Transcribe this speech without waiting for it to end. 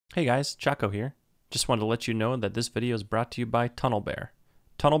Hey guys, Choco here. Just wanted to let you know that this video is brought to you by TunnelBear.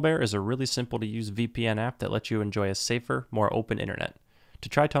 TunnelBear is a really simple to use VPN app that lets you enjoy a safer, more open internet. To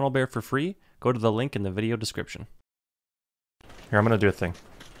try TunnelBear for free, go to the link in the video description. Here, I'm gonna do a thing.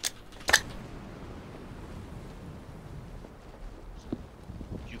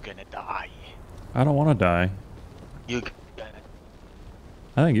 You're gonna die. I don't want to die. You're gonna.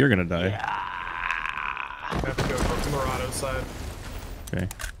 I think you're gonna die. Yeah. I have to go to Murado's side. Okay,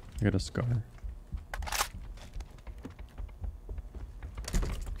 I got a scar.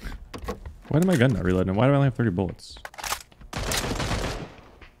 Why did my gun not reload? And why do I only have 30 bullets?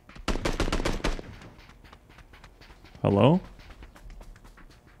 Hello?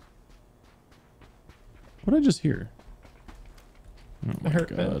 What did I just hear? Oh my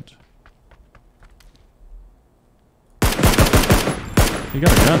god. He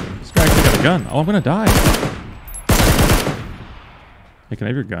got a gun. This guy actually got a gun. Oh, I'm gonna die. Hey, can I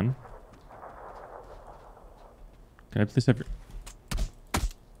have your gun? Can I please have your...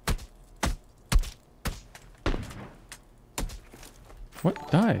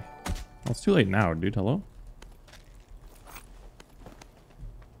 What? Die. Well, it's too late now, dude. Hello?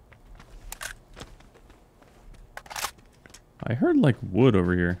 I heard, like, wood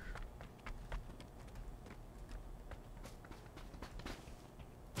over here.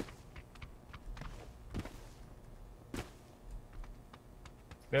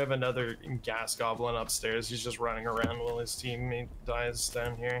 We have another gas goblin upstairs. He's just running around while his teammate dies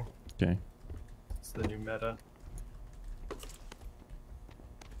down here. Okay. It's the new meta.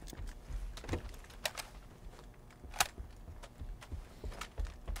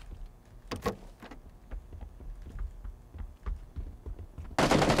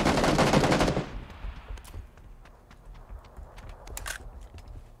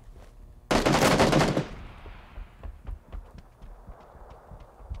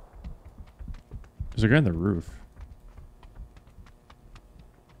 There's a guy on the roof.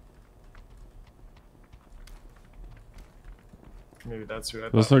 Maybe that's who I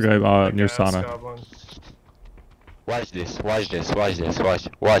thought. There's a was guy the near gas sauna. goblin. Watch this. Watch this. Watch this. Watch.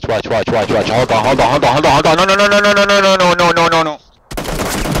 Watch. Watch. Watch. Watch. Watch. Hold on. Hold on. Hold on. Hold on. Hold on. No. No. No. No. No. No. No. No. No. No. No.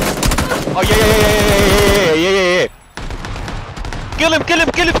 Oh yeah. Yeah. Yeah. Yeah. Yeah. Yeah. Yeah. Yeah. Yeah. Kill him. Kill him.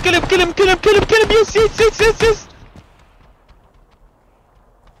 Kill him. Kill him. Kill him. Kill him. Kill him. Kill him. Yes. Yes. Yes. Yes. Yes.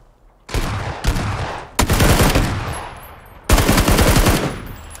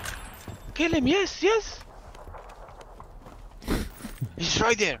 Kill him. Yes. Yes. He's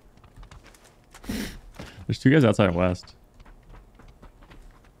right there. There's two guys outside west.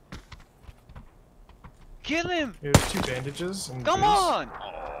 Kill him. Here's two bandages. And Come booze. on.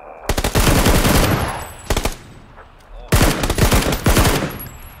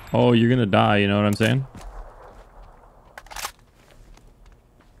 Oh, you're gonna die, you know what I'm saying?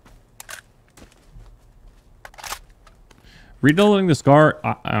 Redoing the scar.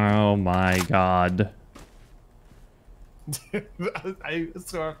 Oh my god. I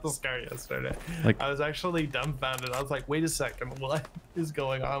saw off the scar yesterday. Like, I was actually dumbfounded. I was like, wait a second, what is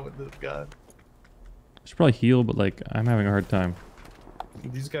going on with this gun? I should probably heal, but like, I'm having a hard time.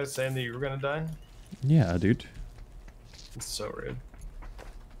 These guys saying that you were gonna die? Yeah, dude. It's so rude.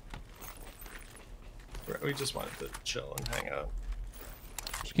 We just wanted to chill and hang out.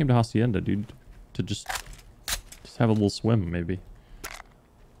 Just came to Hacienda, dude. To just have a little swim, maybe.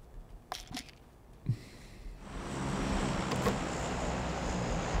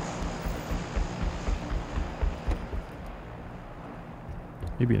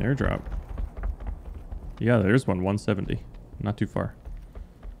 Maybe an airdrop. Yeah, there's one, 170. Not too far.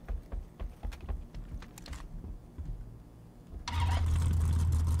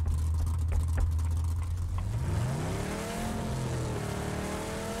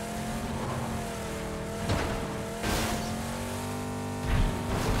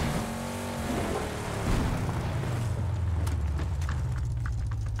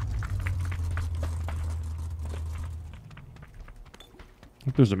 I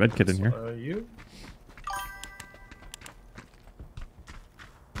think there's a med kit in here. You?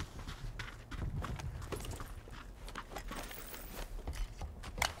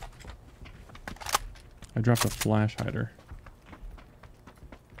 I dropped a flash hider.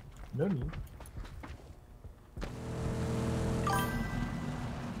 No need.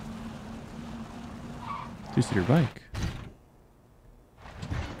 Two-seater bike.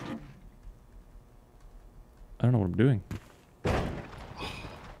 I don't know what I'm doing.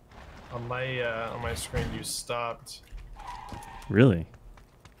 On my screen, you stopped. Really?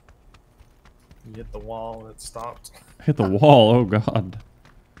 You hit the wall and it stopped. I hit the wall. Oh god.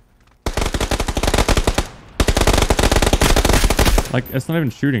 Like, it's not even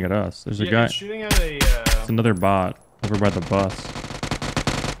shooting at us. There's a guy. It's shooting at a. It's another bot over by the bus.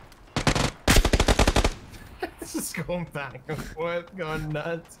 It's just going back and forth, going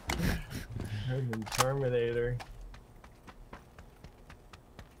nuts. Friggin' Terminator.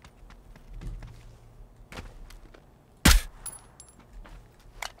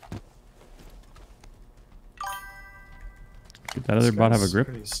 Did that other bot have a grip?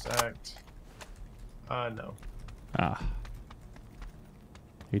 Pretty stacked. No. Ah.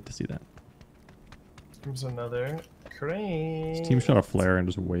 Hate to see that. Here's another crane. His team shot a flare and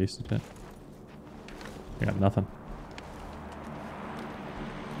just wasted it. I got nothing.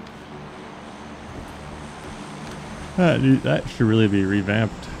 That should really be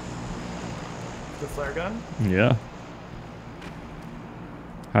revamped. The flare gun? Yeah.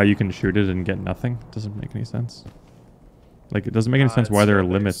 How you can shoot it and get nothing doesn't make any sense. Like, it doesn't make any sense why there are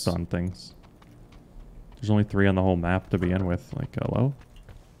limits on things. There's only 3 on the whole map to begin with. Like, hello?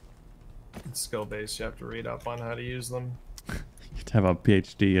 It's skill based. You have to read up on how to use them. You have to have a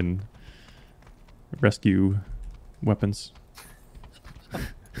PhD in rescue weapons.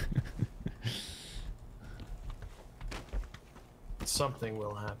 Something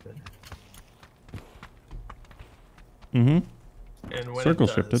will happen. Mm-hmm. And when Circle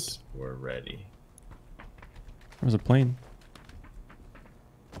it does, shifted. we're ready. There was a plane.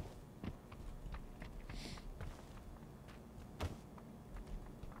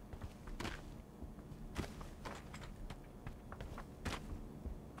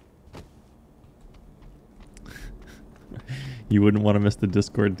 You wouldn't want to miss the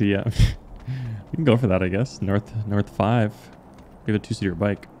Discord DM. You can go for that, I guess. North 5. We have a 2-seater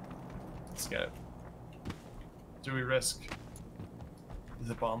bike. Let's get it. Do we risk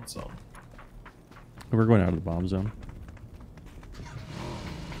the bomb zone? We're going out of the bomb zone.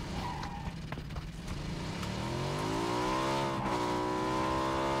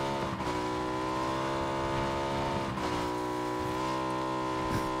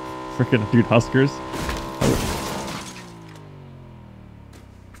 Freaking dude, Huskers.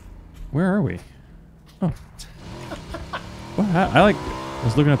 Where are we? Oh. What? I like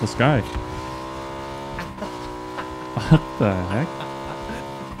was looking at the sky. What the heck?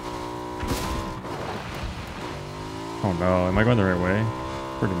 Oh no, am I going the right way?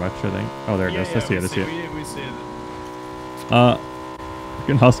 Pretty much, I think. Oh, there it is. I see it. I see it. We see it.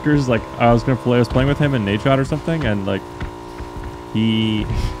 Freaking Huskers, like, I was playing with him in Nate Shot or something, and like, he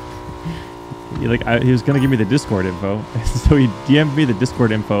was gonna give me the Discord info, so he DM'd me the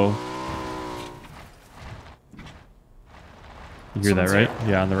Discord info. You hear that, right?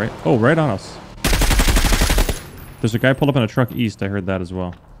 Yeah, on the right. Oh, right on us. There's a guy pulled up in a truck east. I heard that as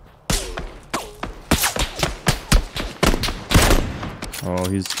well. Oh,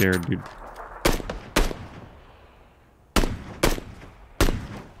 he's scared, dude.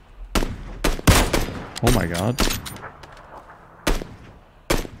 Oh my god.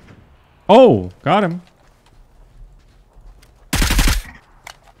 Oh, got him.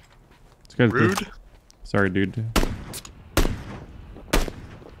 It's good. Rude. Sorry, dude.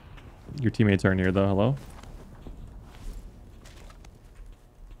 Your teammates aren't here though. Hello?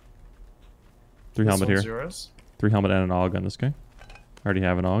 3 helmet here. Yours. 3 helmet and an AUG on this guy. I already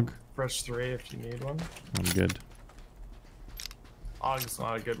have an AUG. Fresh 3 if you need one. I'm good. AUG's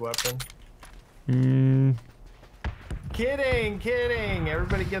not a good weapon. Hmm. Kidding.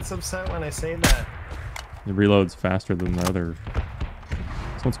 Everybody gets upset when I say that. It reloads faster than the other.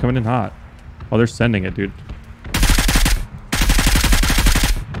 Someone's coming in hot. Oh, they're sending it, dude.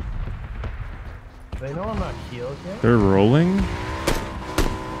 They know I'm not healed yet. They're rolling.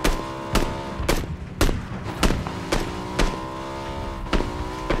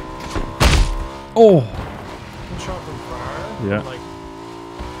 Oh! Good shot from far. Yeah. Like,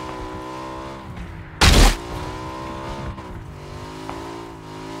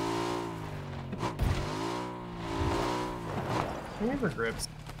 never grips.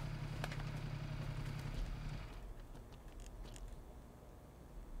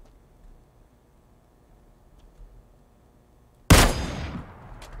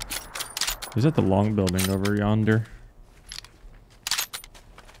 He's at the long building over yonder.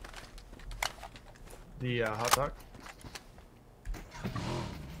 The hot dog.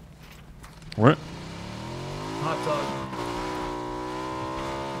 What? Hot dog.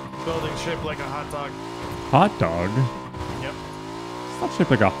 Building shaped like a hot dog. Hot dog? Yep. It's not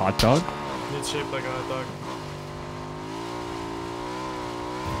shaped like a hot dog. It's shaped like a hot dog.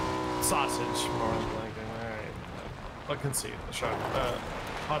 Sausage, more like alright. I can see the shot.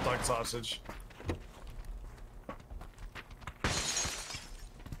 Hot dog sausage.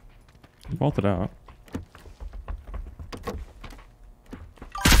 Vault it out.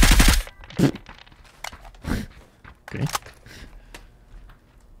 Okay.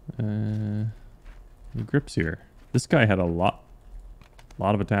 The grips here. This guy had a lot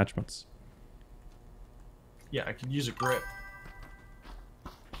of attachments. Yeah, I could use a grip.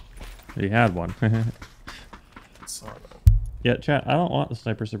 He had one. Saw that. Yeah, chat, I don't want the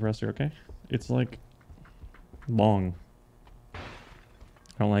sniper suppressor, okay? It's like long. I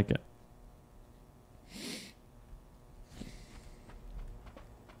don't like it.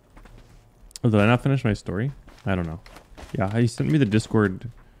 Oh, did I not finish my story? I don't know. Yeah, he sent me the Discord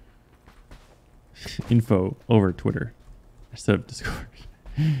info over Twitter instead of Discord.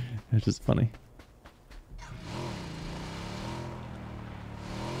 It's just funny.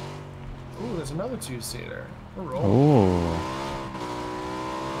 Ooh, there's another two-seater. We're rolling. Oh.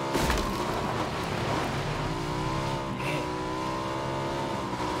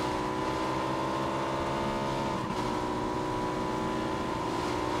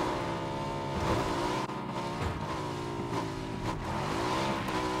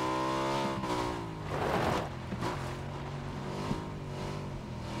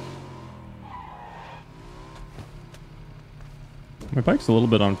 My bike's a little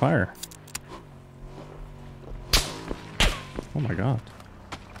bit on fire. Oh my god.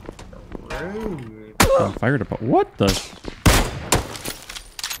 Rude. On fire department. What the?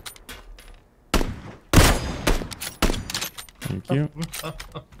 Thank you.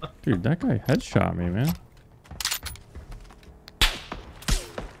 Dude, that guy headshot me, man.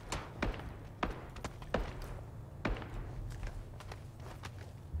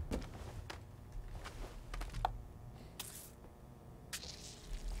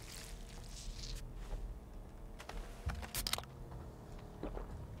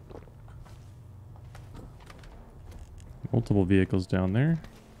 Multiple vehicles down there.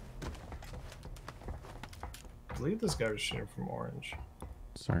 I believe this guy was shooting from orange.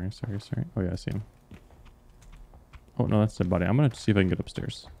 Sorry. Oh yeah, I see him. Oh no, that's the body. I'm gonna see if I can get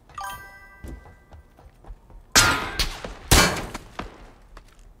upstairs.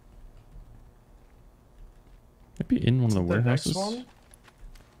 Maybe in one of the warehouses. Next one?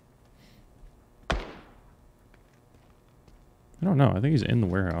 I don't know. I think he's in the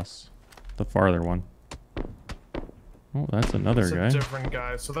warehouse. The farther one. Oh, that's another It's guy. a different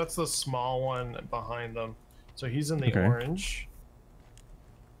guy. So that's the small one behind them. So he's in the Okay. orange.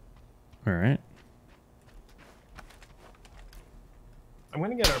 All right. I'm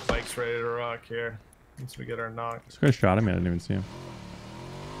gonna get our bikes ready to rock here once we get our knock. This guy shot him. I didn't even see him.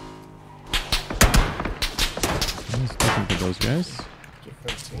 I was looking for those guys.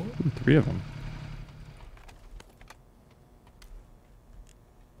 Different team. Ooh, 3 of them.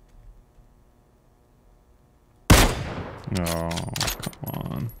 Oh, come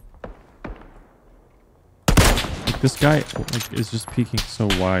on. Like, this guy like, is just peeking so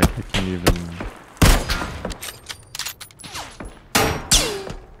wide. I can't even...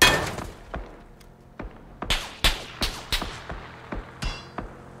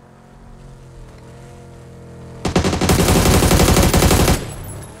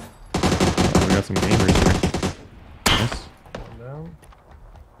 Oh, we got some gamers here. Nice. One down.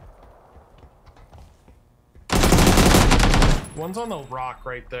 One's on the rock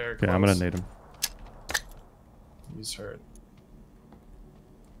right there. Okay, I'm gonna nade him. He's hurt.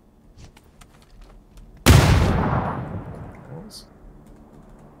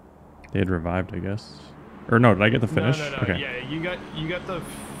 They had revived, I guess. Or no, did I get the finish? No. Okay. Yeah, you got the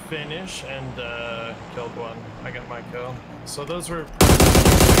finish and killed one. I got my kill. So those were.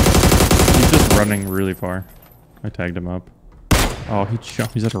 He's just running really far. I tagged him up. Oh,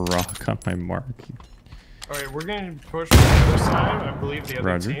 he's at a rock on my mark. All right, we're gonna push to the other side. I believe the other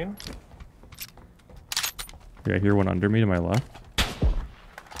Roger. team. Yeah, I hear one under me to my left.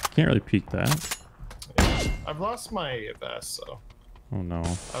 Can't really peek that. Yeah. I've lost my vest, so Oh no.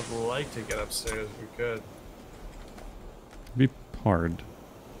 I'd like to get upstairs if we could. It'd be hard.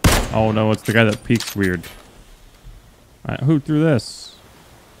 Oh no, it's the guy that peeks weird. Who threw this?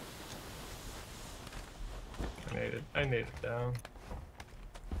 I need it down.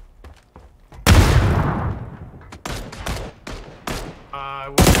 I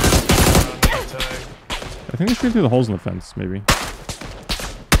think they shoot through the holes in the fence, maybe.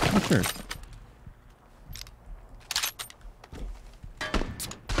 Not sure.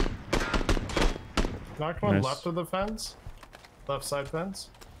 Knocked one Nice. left of the fence. Left side fence.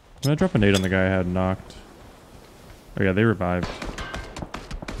 I'm gonna drop a nade on the guy I had knocked. Oh yeah, they revived.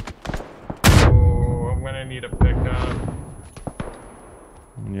 Oh, I'm gonna need a pickup.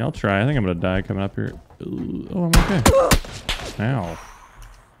 Yeah, I'll try. I think I'm gonna die coming up here. Ooh, oh, I'm okay. Ow.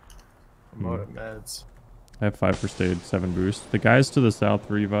 I'm out of meds. I have 5 first aid, 7 boost. The guys to the south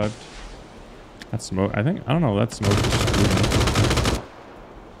revived. That's smoke. I think, I don't know. That's smoke. Just moving.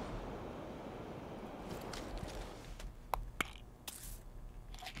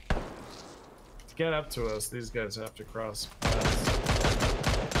 To get up to us, these guys have to cross paths.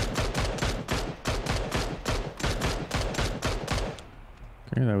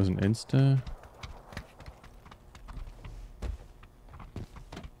 Okay, that was an insta.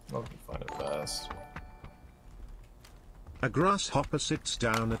 I'll find it fast. A grasshopper sits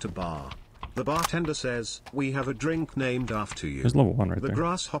down at a bar. The bartender says, "We have a drink named after you." There's level 1 right The there.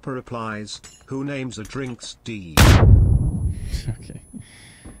 grasshopper replies, "Who names a drink Steve?" Okay.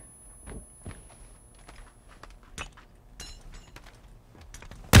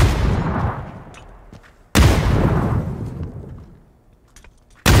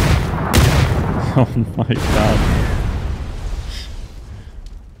 Oh my god.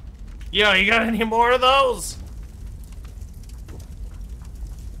 Yo, you got any more of those?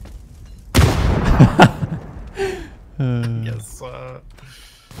 Yes.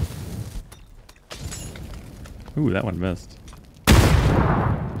 Ooh, that one missed.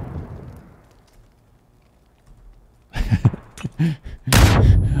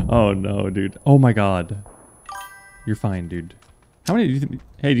 Oh no, dude. Oh my god. You're fine, dude. How many do you think?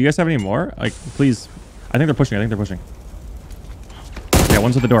 Hey, do you guys have any more? Like, please. I think they're pushing. I think they're pushing. Yeah,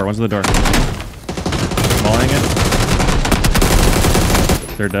 one's at the door. One's at the door. Mauling it.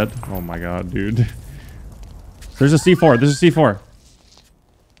 They're dead. Oh my god, dude. There's a C4. There's a C4.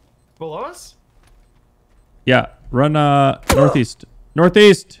 Below us? Yeah, run northeast.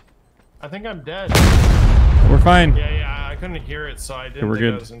 Northeast. I think I'm dead. We're fine. Yeah, I couldn't hear it, so I didn't we're think I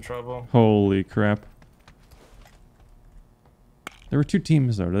good. was in trouble. Holy crap. There were 2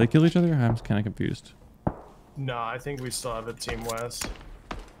 teams though. Did they kill each other? I'm kind of confused. No, I think we still have a Team West.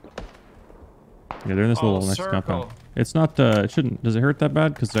 Yeah, they're in this little next circle. compound. It's not, it shouldn't, does it hurt that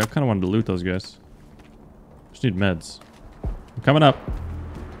bad? Because I kind of wanted to loot those guys. Just need meds. I'm coming up.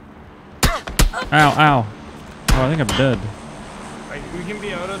 Ow, ow. Oh, I think I'm dead. Right, we can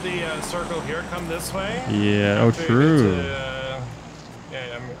be out of the circle here. Come this way. Yeah, oh After we get true. to,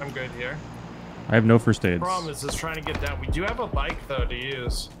 yeah, I'm good here. I have no first aids. Problem is just trying to get down. We do have a bike though to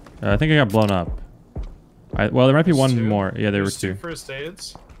use. I think I got blown up. Well, there might be one 2? more. Yeah, there were There's 2. 2 first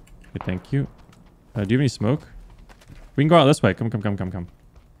aids. Okay, thank you. Do you have any smoke? We can go out this way. Come. We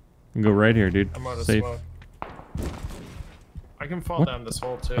can go right here, dude. I'm out of Safe. smoke. I can fall What? down this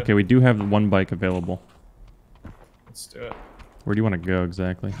hole too. Okay, we do have one bike available. Let's do it. Where do you want to go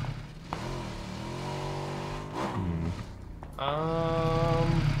exactly?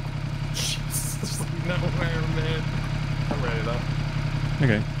 Jesus, there's like nowhere, man. I'm ready though.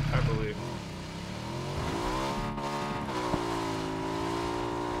 Okay. I believe.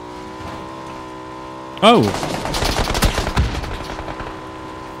 Oh!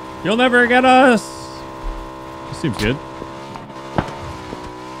 You'll never get us! This seems good.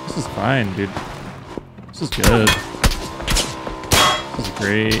 This is fine, dude. This is good. This is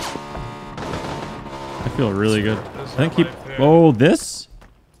great. I feel really good. There's I think no keep... life here. Oh, this?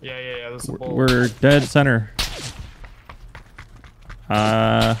 Yeah, there's a bolt. We're dead center.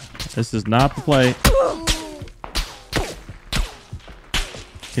 This is not the play.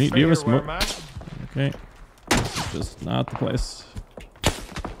 Can you do a smoke? Okay. This is just not the place.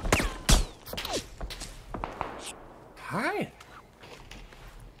 Hi.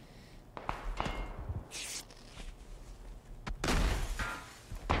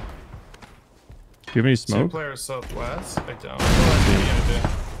 Do you have any 2 smoke? players southwest. I don't. Well, I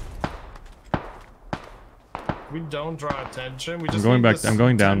do. We don't draw attention. We just going need back- this I'm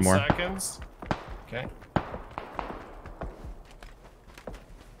going down 10 more. Seconds. Okay.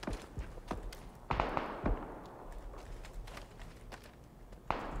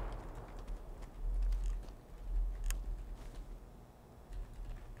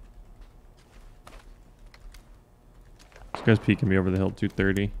 This guy's peeking me over the hill,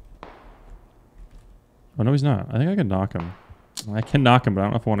 230. Oh no, he's not. I think I can knock him. I can knock him, but I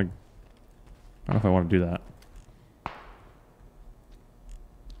don't know if I want to. I don't know if I want to do that.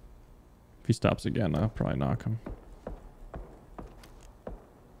 If he stops again, I'll probably knock him.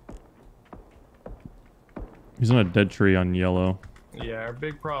 He's on a dead tree on yellow. Yeah, our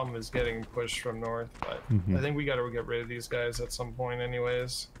big problem is getting pushed from north, but Mhm. I think we got to get rid of these guys at some point,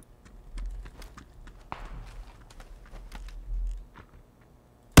 anyways.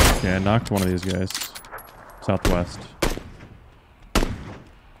 Yeah, I knocked one of these guys. Southwest.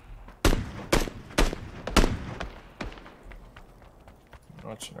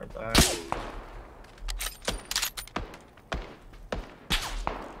 Watching our back.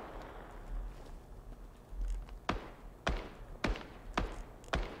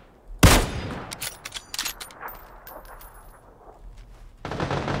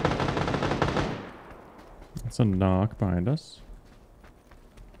 a knock behind us.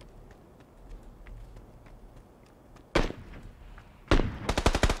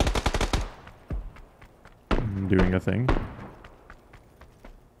 I'm doing a thing.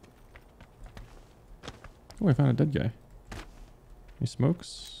 Oh, I found a dead guy. He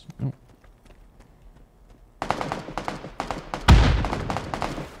smokes? No.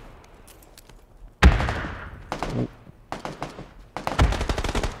 Oh.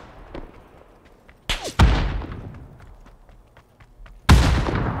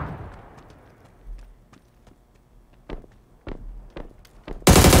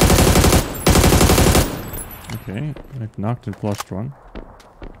 Okay, I've knocked and flushed one.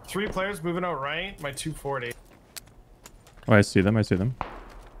 3 players moving out right. My 240. Oh, I see them. I see them.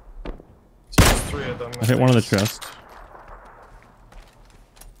 So there's 3 of them. I hit one of the chest.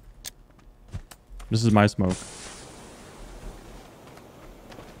 This is my smoke.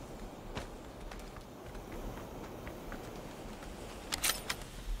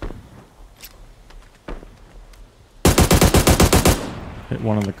 Hit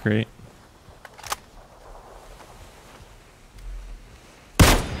one on the crate.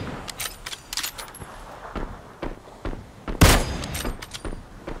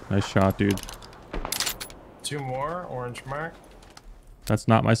 Nice shot, dude. 2 more. Orange mark. That's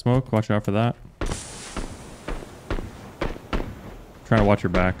not my smoke. Watch out for that. Trying to watch your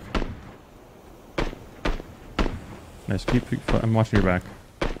back. Nice. I'm watching your back.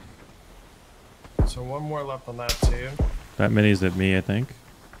 So 1 more left on that too. That mini's at me, I think.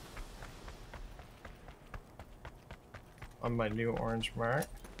 On my new orange mark.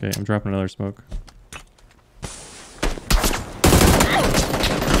 Okay, I'm dropping another smoke.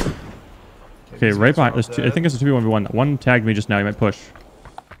 Okay, these right guys are behind. all I think it's a 2v1v1. One tagged me just now. He might push.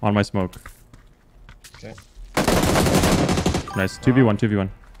 On my smoke. Okay. Nice. 2v1, 2v1.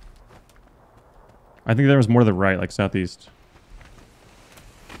 I think there was more to the right, like southeast.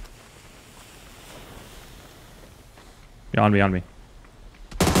 Yeah, on me, on me.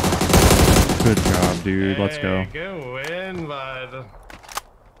 Good job, dude. Let's go. Good win, bud.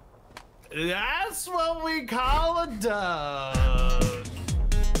 That's what we call a dub.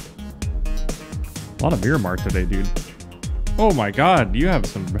 A lot of miramar today, dude. Oh my god, you have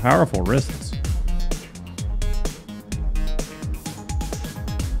some powerful wrists.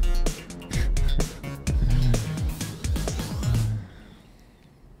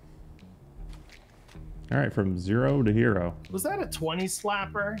 All right, from 0 to hero. Was that a 20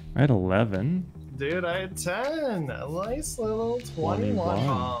 slapper? I had 11. Dude, I had 10. A nice little 21 21.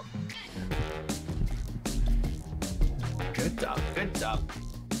 bomb. Good dub, good dub.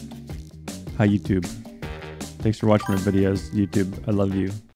 Hi, YouTube. Thanks for watching my videos, YouTube. I love you.